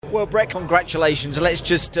Well, Brett, congratulations. Let's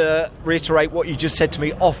just reiterate what you just said to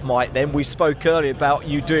me off mic then. We spoke earlier about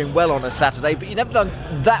you doing well on a Saturday, but you've never done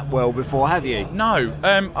that well before, have you? No.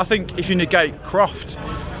 I think if you negate Croft,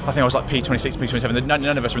 I think I was like P26, P27,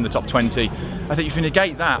 none of us were in the top 20. I think if you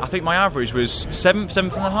negate that, I think my average was seventh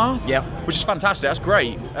and a half, yeah, which is fantastic. That's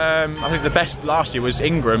great. I think the best last year was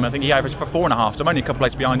Ingram. I think he averaged for 4.5, so I'm only a couple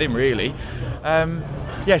places behind him, really. So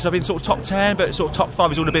I've been sort of top 10, but sort of top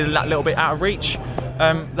 5 has all been a little bit out of reach.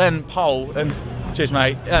 Then pole, and cheers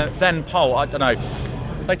mate, then pole, I don't know.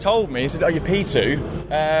 They told me, they said, oh, you're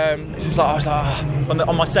P2. I was like,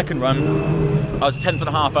 on my second run, I was 10th and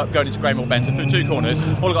a half up going into Greymore Bend, so through 2 corners.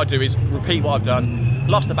 All I've got to do is repeat what I've done.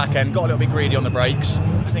 Lost the back end, got a little bit greedy on the brakes.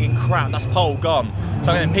 I was thinking, crap, that's pole gone.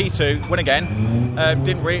 So I'm in P2, win again.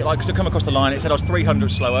 Didn't really, because I come across the line, it said I was 300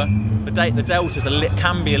 slower. The deltas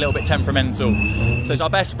can be a little bit temperamental. So it's our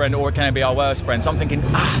best friend, or it can be our worst friend. So I'm thinking,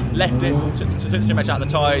 left it, took too much out of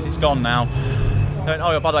the tyres, it's gone now. And,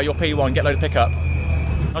 oh, by the way, you're P1, get a load of pickup.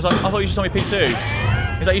 I was like, I thought you just saw me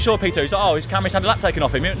P2. He's like, you sure P2? He's like, oh, his camera's had a lap taken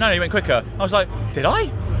off him. No, he went quicker. I was like, did I?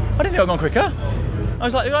 I didn't think I'd gone quicker. I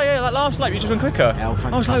was like, oh yeah, that last lap you just went quicker. Oh,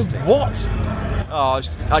 I was like, what? Oh,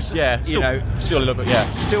 still a little bit, yeah.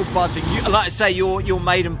 Still buzzing. Like I say, your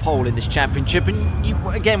maiden pole in this championship, and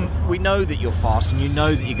again, we know that you're fast, and you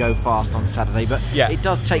know that you go fast on Saturday, but it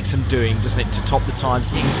does take some doing, doesn't it, to top the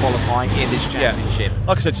times in qualifying in this championship?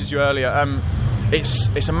 Like I said to you earlier,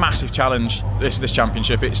 it's a massive challenge, this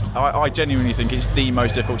championship. I genuinely think it's the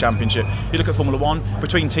most difficult championship. You look at Formula 1,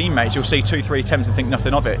 between teammates you'll see 2-3 attempts and think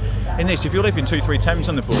nothing of it. In this, if you're leaving 2-3 attempts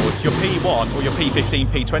on the board, you're P1 or you're P15,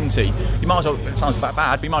 P20, you might as well, it sounds bad,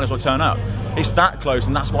 but you might as well turn up. It's that close,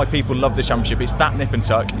 and that's why people love this championship. It's that nip and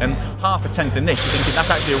tuck, and half a tenth in this, you're thinking that's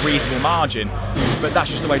actually a reasonable margin, but that's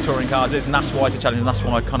just the way touring cars is, and that's why it's a challenge, and that's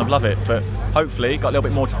why I kind of love it. But hopefully got a little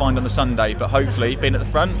bit more to find on the Sunday, but hopefully being at the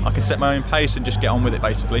front I can set my own pace and just get on with it,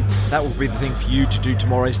 basically. That will be the thing for you to do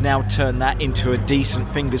tomorrow, is now turn that into a decent,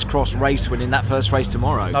 fingers crossed, race win in that first race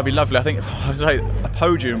tomorrow. That'd be lovely. I think a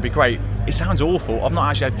podium would be great. It sounds awful. I've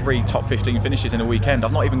not actually had 3 top 15 finishes in a weekend.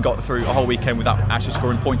 I've not even got through a whole weekend without actually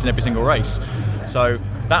scoring points in every single race. So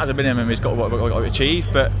that as a minimum is what I've got to achieve.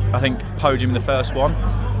 But I think podium in the first one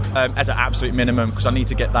as an absolute minimum, because I need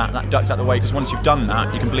to get that ducked out of the way, because once you've done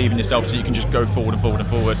that you can believe in yourself, so you can just go forward and forward and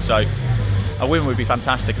forward. So a win would be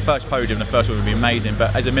fantastic. A first podium, the first one would be amazing.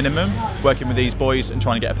 But as a minimum, working with these boys and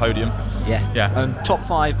trying to get a podium. Yeah. Top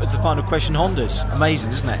 5 as the final question. Honda's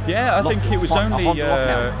amazing, isn't it? Yeah, I think it was only. I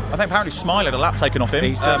think apparently Smile had a lap taken off him.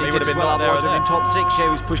 He would have been well, there. In top 6. Yeah,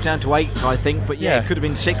 he was pushed down to 8, I think. But it could have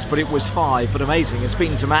been 6, but it was 5. But amazing. And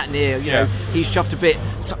speaking to Matt Neer, you know, he's chuffed a bit.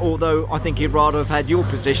 So, although I think he'd rather have had your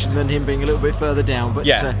position than him being a little bit further down. But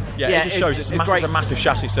it just shows it's a massive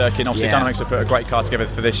chassis circuit. And obviously, Dynamics have put a great car together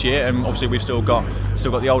for this year, and obviously we've still got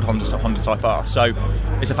the old Honda Type R, so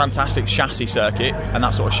it's a fantastic chassis circuit, and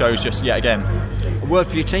that sort of shows just yet again. A word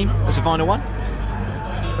for your team as a final one?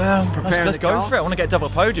 Well, let's go for it. I want to get a double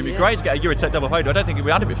podium. It'd be great to get a Eurotech double podium. I don't think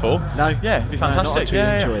we had it before. No. Yeah, it'd be fantastic.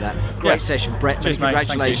 Enjoy that. Great session, Brett. Cheers,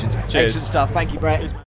 congratulations. Mate. Cheers. Excellent stuff. Thank you, Brett.